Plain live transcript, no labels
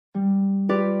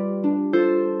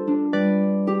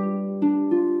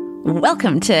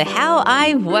Welcome to How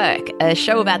I Work, a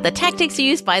show about the tactics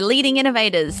used by leading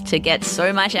innovators to get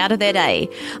so much out of their day.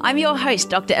 I'm your host,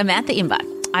 Dr. Amantha Imber.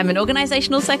 I'm an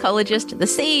organizational psychologist, the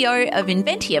CEO of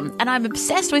Inventium, and I'm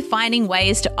obsessed with finding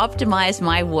ways to optimize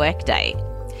my workday.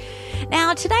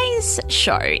 Now, today's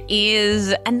show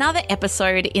is another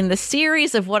episode in the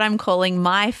series of what I'm calling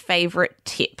my favorite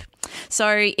tip. So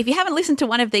if you haven't listened to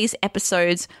one of these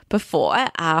episodes before,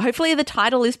 hopefully the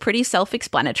title is pretty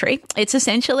self-explanatory. It's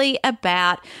essentially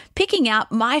about picking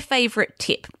out my favorite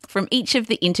tip from each of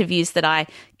the interviews that I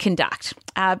conduct.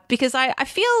 Because I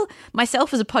feel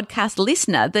myself as a podcast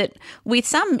listener that with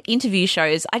some interview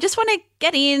shows, I just want to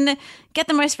get in, get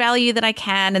the most value that I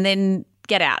can, and then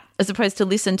get out, as opposed to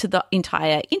listen to the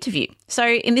entire interview. So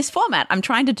in this format, I'm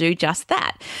trying to do just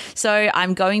that. So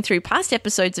I'm going through past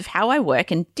episodes of How I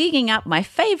Work and digging up my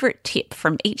favorite tip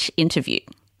from each interview.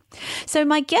 So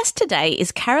my guest today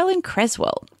is Carolyn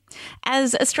Creswell.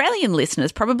 As Australian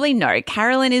listeners probably know,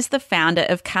 Carolyn is the founder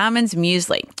of Carmen's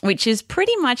Muesli, which is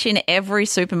pretty much in every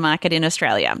supermarket in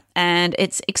Australia, and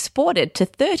it's exported to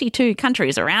 32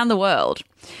 countries around the world.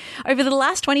 Over the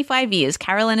last 25 years,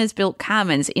 Carolyn has built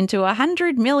Carmen's into a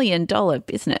 $100 million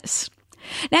business.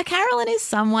 Now, Carolyn is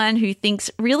someone who thinks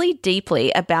really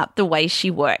deeply about the way she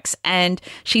works, and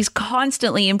she's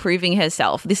constantly improving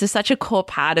herself. This is such a core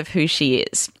part of who she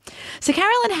is. So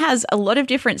Carolyn has a lot of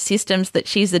different systems that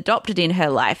she's adopted in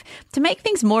her life to make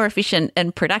things more efficient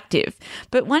and productive.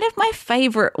 But one of my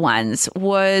favorite ones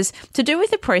was to do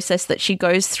with the process that she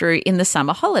goes through in the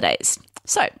summer holidays.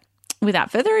 So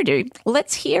without further ado,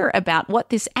 let's hear about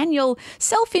what this annual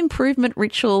self-improvement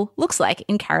ritual looks like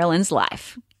in Carolyn's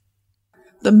life.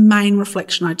 The main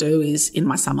reflection I do is in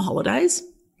my summer holidays.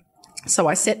 So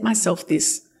I set myself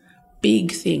this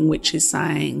big thing, which is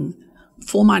saying,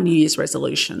 for my New Year's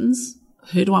resolutions,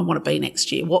 who do I want to be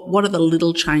next year? What are the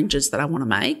little changes that I want to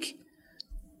make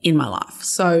in my life?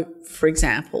 So, for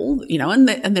example,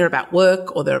 and they're about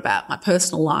work or they're about my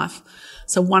personal life.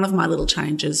 So one of my little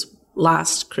changes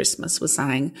last Christmas was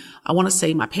saying, I want to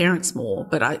see my parents more,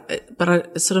 but I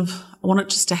want it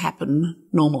just to happen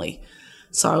normally.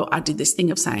 So I did this thing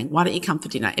of saying, why don't you come for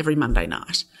dinner every Monday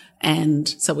night? And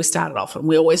so we started off and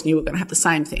we always knew we were going to have the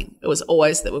same thing. It was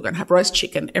always that we were going to have roast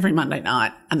chicken every Monday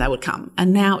night and they would come.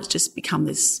 And now it's just become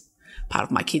this part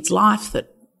of my kids' life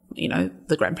that,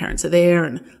 the grandparents are there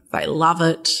and they love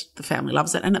it. The family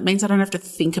loves it. And it means I don't have to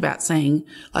think about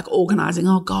organising,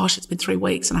 oh gosh, it's been 3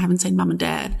 weeks and I haven't seen mum and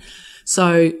dad.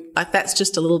 So that's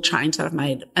just a little change that I've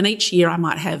made. And each year I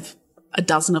might have a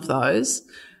dozen of those.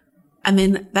 And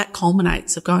then that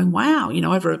culminates of going, wow,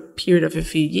 over a period of a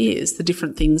few years, the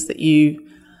different things that you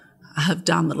have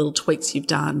done, the little tweaks you've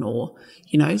done or,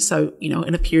 in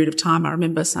a period of time, I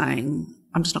remember saying,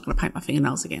 I'm just not going to paint my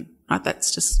fingernails again, right?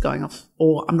 That's just going off.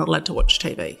 Or I'm not allowed to watch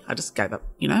TV. I just gave up,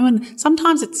 and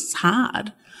sometimes it's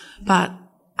hard. But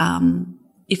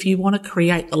if you want to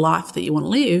create the life that you want to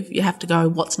live, you have to go,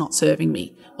 what's not serving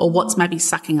me or what's maybe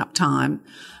sucking up time.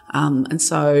 And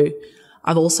so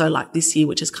I've also, like this year,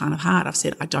 which is kind of hard, I've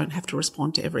said I don't have to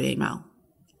respond to every email.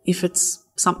 If it's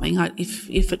something,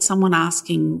 if it's someone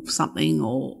asking something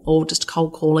or just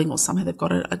cold calling or something, they've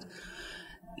got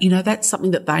that's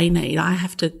something that they need. I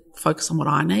have to focus on what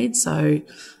I need. So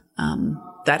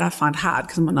that I find hard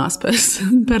because I'm a nice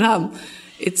person. But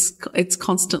it's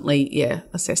constantly,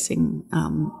 assessing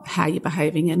how you're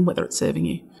behaving and whether it's serving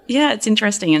you. Yeah, it's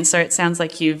interesting. And so it sounds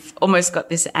like you've almost got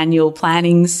this annual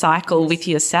planning cycle with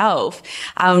yourself.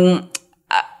 I'm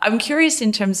curious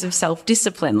in terms of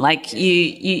self-discipline, like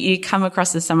you come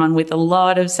across as someone with a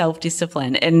lot of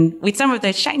self-discipline and with some of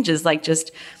those changes, like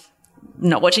just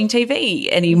not watching TV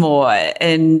anymore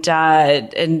and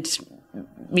not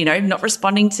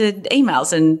responding to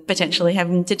emails and potentially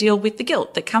having to deal with the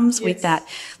guilt that comes with that.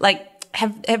 Like,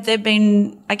 have there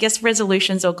been, I guess,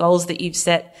 resolutions or goals that you've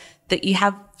set that you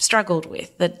have struggled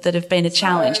with that have been a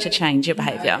challenge to change your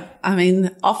behaviour? I mean,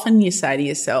 often you say to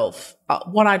yourself,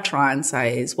 what I try and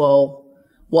say is, well,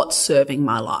 what's serving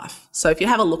my life? So if you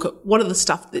have a look at what are the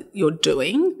stuff that you're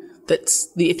doing that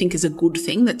you think is a good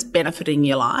thing that's benefiting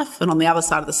your life, and on the other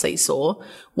side of the seesaw,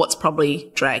 what's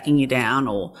probably dragging you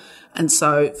down and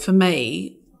so for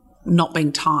me, not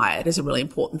being tired is a really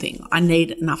important thing. I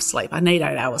need enough sleep. I need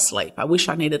 8 hours sleep. I wish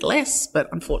I needed less, but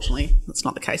unfortunately that's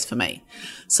not the case for me.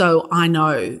 So I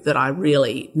know that I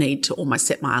really need to almost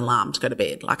set my alarm to go to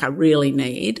bed. Like I really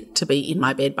need to be in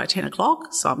my bed by 10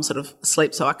 o'clock. So I'm sort of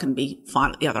asleep so I can be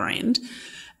fine at the other end.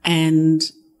 And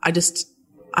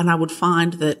I would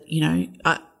find that,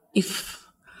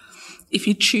 if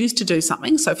you choose to do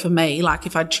something, so for me, like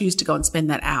if I choose to go and spend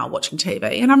that hour watching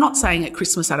TV, and I'm not saying at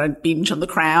Christmas I don't binge on The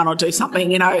Crown or do something,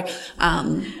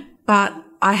 but But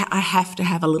I have to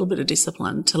have a little bit of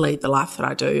discipline to lead the life that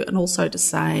I do, and also to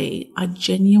say I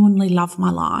genuinely love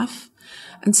my life.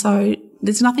 And so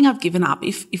there's nothing I've given up.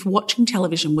 If watching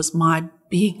television was my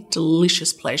big,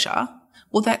 delicious pleasure,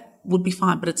 well, that would be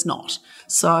fine, but it's not.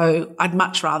 So I'd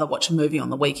much rather watch a movie on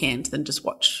the weekend than just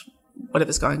watch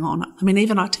whatever's going on. I mean,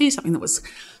 even I'll tell you something that was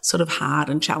sort of hard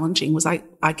and challenging was I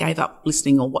gave up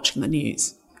listening or watching the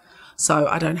news. So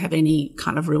I don't have any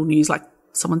kind of real news. Like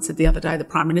someone said the other day, the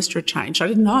Prime Minister had changed. I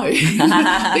didn't know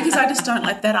because I just don't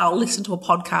like that. I'll listen to a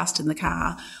podcast in the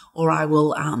car, or I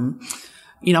will,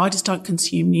 I just don't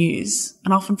consume news,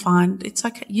 and often find it's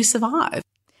okay. You survive.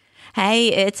 Hey,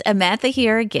 it's Amantha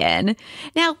here again.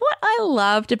 Now, what I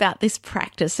loved about this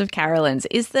practice of Carolyn's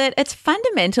is that it's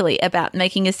fundamentally about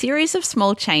making a series of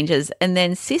small changes and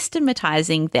then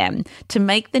systematizing them to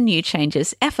make the new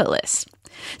changes effortless.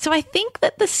 So I think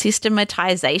that the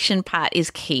systematization part is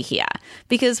key here,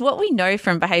 because what we know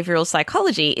from behavioral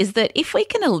psychology is that if we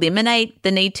can eliminate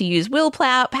the need to use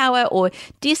willpower or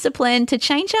discipline to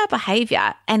change our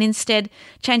behavior and instead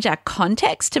change our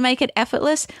context to make it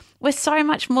effortless, we're so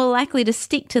much more likely to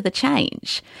stick to the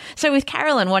change. So with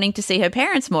Carolyn wanting to see her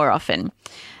parents more often,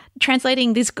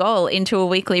 translating this goal into a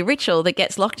weekly ritual that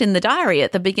gets locked in the diary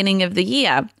at the beginning of the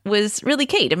year was really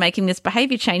key to making this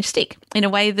behavior change stick in a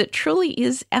way that truly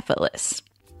is effortless.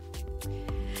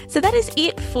 So that is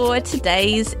it for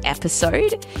today's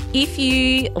episode. If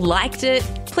you liked it,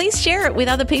 please share it with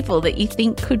other people that you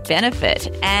think could benefit.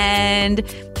 And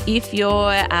if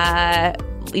you're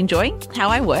enjoying how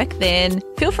I work, then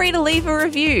feel free to leave a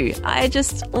review. I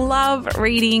just love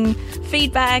reading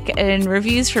feedback and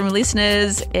reviews from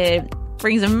listeners. It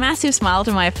brings a massive smile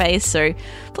to my face. So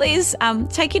please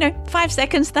take, 5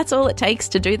 seconds. That's all it takes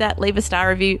to do that. Leave a star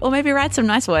review or maybe write some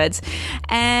nice words.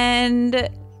 And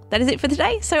that is it for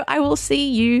today. So I will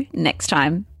see you next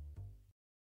time.